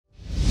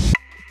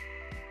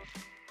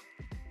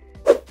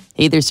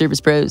Hey there, service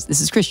pros. This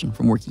is Christian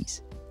from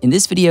Workiz. In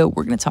this video,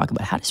 we're going to talk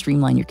about how to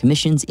streamline your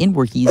commissions in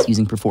Workiz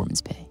using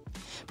Performance Pay.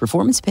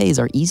 Performance Pay is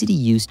our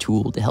easy-to-use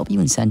tool to help you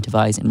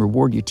incentivize and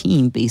reward your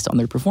team based on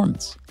their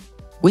performance.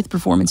 With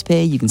Performance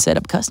Pay, you can set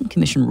up custom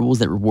commission rules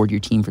that reward your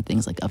team for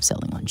things like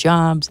upselling on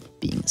jobs,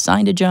 being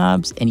assigned to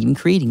jobs, and even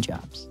creating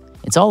jobs.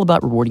 It's all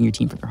about rewarding your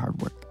team for their hard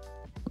work.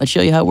 Let's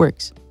show you how it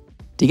works.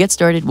 To get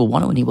started, we'll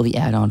want to enable the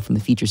add-on from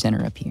the Feature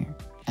Center up here.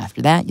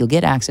 After that, you'll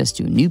get access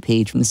to a new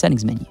page from the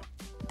Settings menu.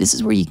 This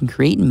is where you can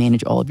create and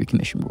manage all of your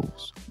commission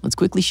rules. Let's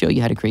quickly show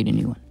you how to create a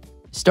new one.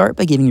 Start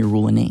by giving your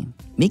rule a name.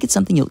 Make it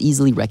something you'll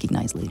easily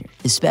recognize later,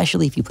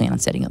 especially if you plan on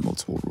setting up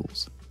multiple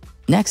rules.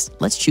 Next,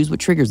 let's choose what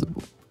triggers the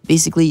rule.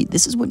 Basically,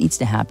 this is what needs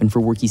to happen for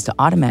Workiz to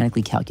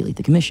automatically calculate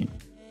the commission.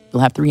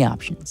 You'll have three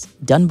options: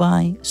 done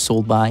by,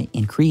 sold by,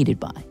 and created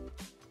by.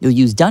 You'll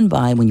use done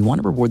by when you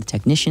want to reward the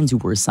technicians who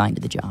were assigned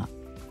to the job.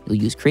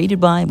 You'll use created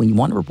by when you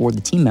want to reward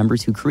the team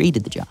members who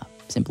created the job.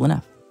 Simple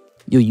enough.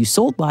 You'll use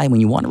sold by when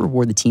you want to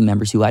reward the team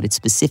members who added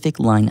specific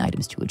line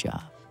items to a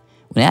job.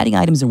 When adding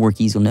items in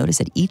Workiz, you'll notice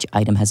that each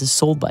item has a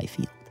sold by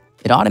field.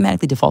 It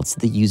automatically defaults to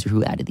the user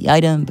who added the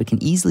item, but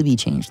can easily be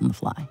changed on the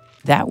fly.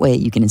 That way,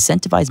 you can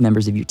incentivize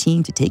members of your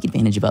team to take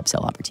advantage of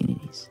upsell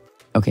opportunities.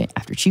 Okay,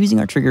 after choosing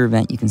our trigger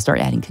event, you can start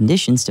adding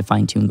conditions to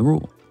fine-tune the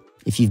rule.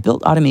 If you've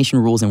built automation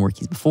rules in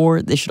Workiz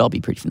before, this should all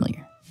be pretty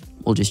familiar.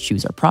 We'll just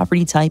choose our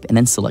property type and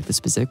then select the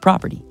specific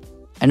property.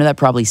 I know that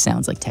probably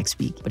sounds like tech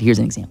speak, but here's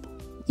an example.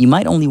 You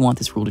might only want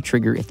this rule to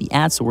trigger if the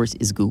ad source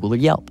is Google or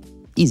Yelp.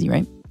 Easy,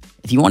 right?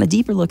 If you want a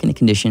deeper look into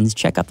conditions,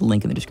 check out the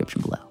link in the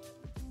description below.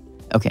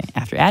 Okay,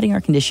 after adding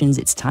our conditions,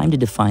 it's time to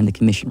define the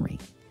commission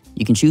rate.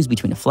 You can choose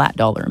between a flat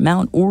dollar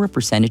amount or a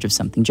percentage of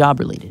something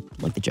job-related,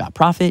 like the job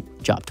profit,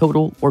 job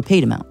total, or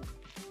paid amount.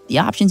 The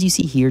options you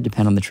see here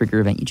depend on the trigger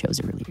event you chose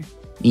earlier,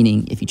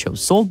 meaning if you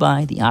chose sold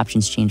by, the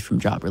options change from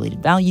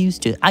job-related values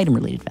to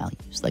item-related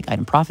values, like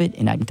item profit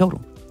and item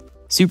total.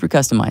 Super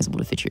customizable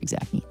to fit your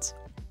exact needs.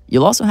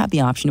 You'll also have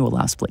the option to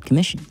allow split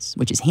commissions,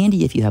 which is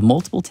handy if you have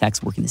multiple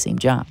techs working the same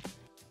job.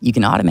 You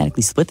can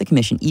automatically split the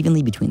commission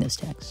evenly between those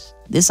techs.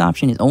 This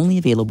option is only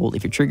available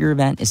if your trigger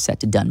event is set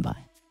to done by.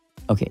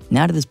 Okay,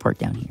 now to this part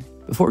down here.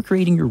 Before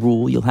creating your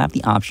rule, you'll have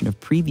the option of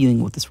previewing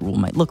what this rule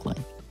might look like.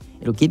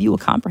 It'll give you a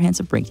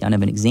comprehensive breakdown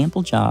of an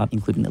example job,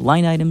 including the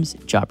line items,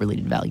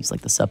 job-related values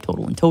like the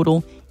subtotal and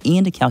total,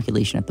 and a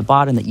calculation at the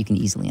bottom that you can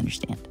easily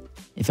understand.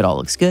 If it all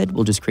looks good,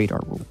 we'll just create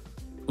our rule.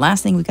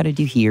 Last thing we got to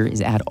do here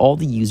is add all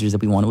the users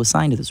that we want to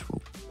assign to this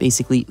rule.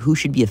 Basically, who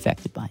should be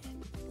affected by it.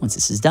 Once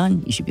this is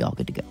done, you should be all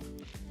good to go.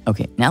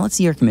 Okay, now let's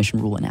see our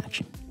commission rule in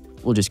action.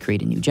 We'll just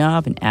create a new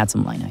job and add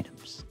some line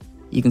items.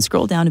 You can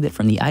scroll down a bit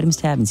from the Items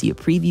tab and see a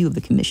preview of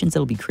the commissions that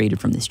will be created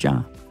from this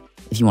job.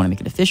 If you want to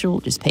make it official,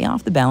 just pay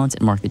off the balance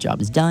and mark the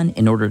job as done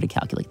in order to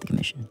calculate the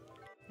commission.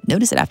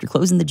 Notice that after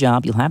closing the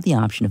job, you'll have the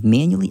option of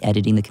manually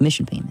editing the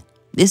commission payment.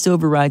 This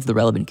overrides the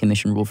relevant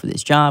commission rule for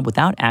this job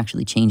without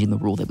actually changing the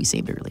rule that we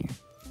saved earlier.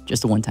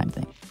 Just a one-time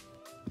thing.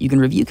 You can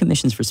review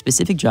commissions for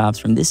specific jobs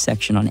from this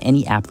section on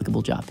any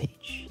applicable job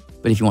page.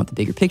 But if you want the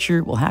bigger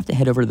picture, we'll have to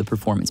head over to the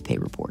Performance Pay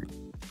report.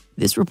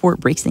 This report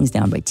breaks things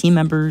down by team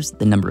members,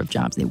 the number of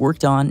jobs they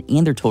worked on,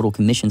 and their total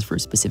commissions for a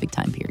specific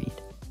time period.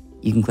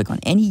 You can click on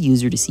any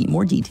user to see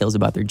more details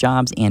about their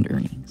jobs and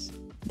earnings.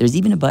 There's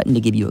even a button to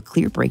give you a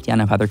clear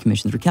breakdown of how their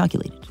commissions were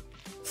calculated.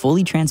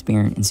 Fully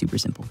transparent and super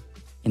simple.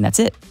 And that's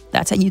it.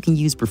 That's how you can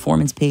use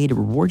Performance Pay to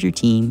reward your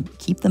team,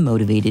 keep them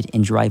motivated,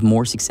 and drive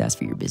more success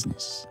for your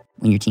business.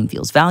 When your team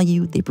feels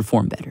value, they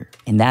perform better,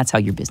 and that's how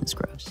your business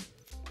grows.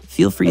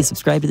 Feel free to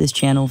subscribe to this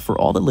channel for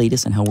all the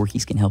latest on how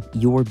Workiz can help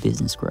your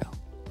business grow.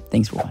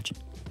 Thanks for watching.